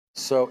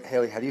So,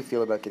 Haley, how do you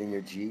feel about getting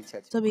your G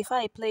tattooed? So before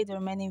I play the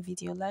remaining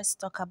video, let's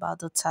talk about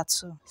the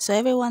tattoo. So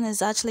everyone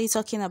is actually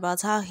talking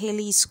about how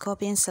Hailey is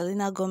copying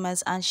Selena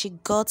Gomez and she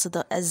got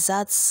the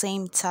exact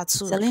same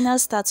tattoo.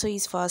 Selena's tattoo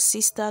is for her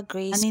sister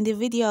Grace, and in the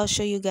video I'll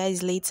show you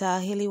guys later,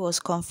 Hailey was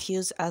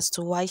confused as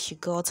to why she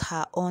got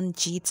her own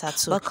G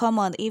tattoo. But come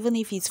on, even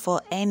if it's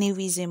for any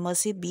reason,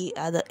 must it be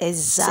at the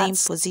exact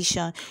same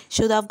position?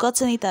 Should have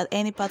gotten it at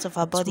any part of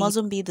her body. It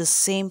mustn't be the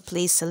same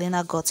place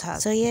Selena got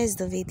hers. So here's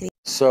the video.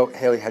 So,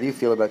 Haley, how do you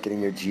feel about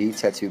getting your G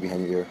tattooed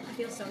behind your ear? I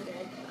feel so good.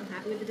 I'm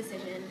happy with the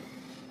decision.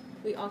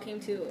 We all came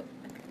to,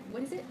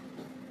 what is it?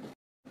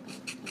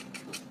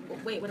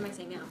 Wait, what am I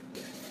saying now?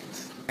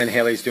 And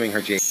Haley's doing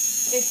her G.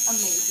 It's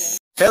amazing.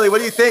 Haley, what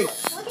do you think?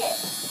 Look it.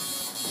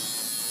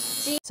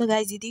 So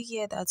guys, did you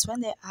hear that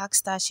when they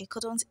asked her, she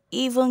couldn't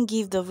even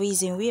give the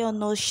reason? We all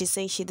know she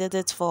said she did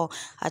it for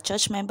a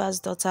church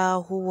member's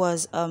daughter who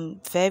was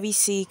very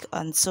sick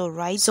and so,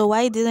 right? So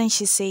why didn't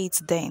she say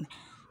it then?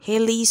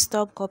 Hailey,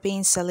 stop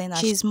copying Selena.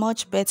 She's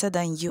much better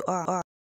than you are.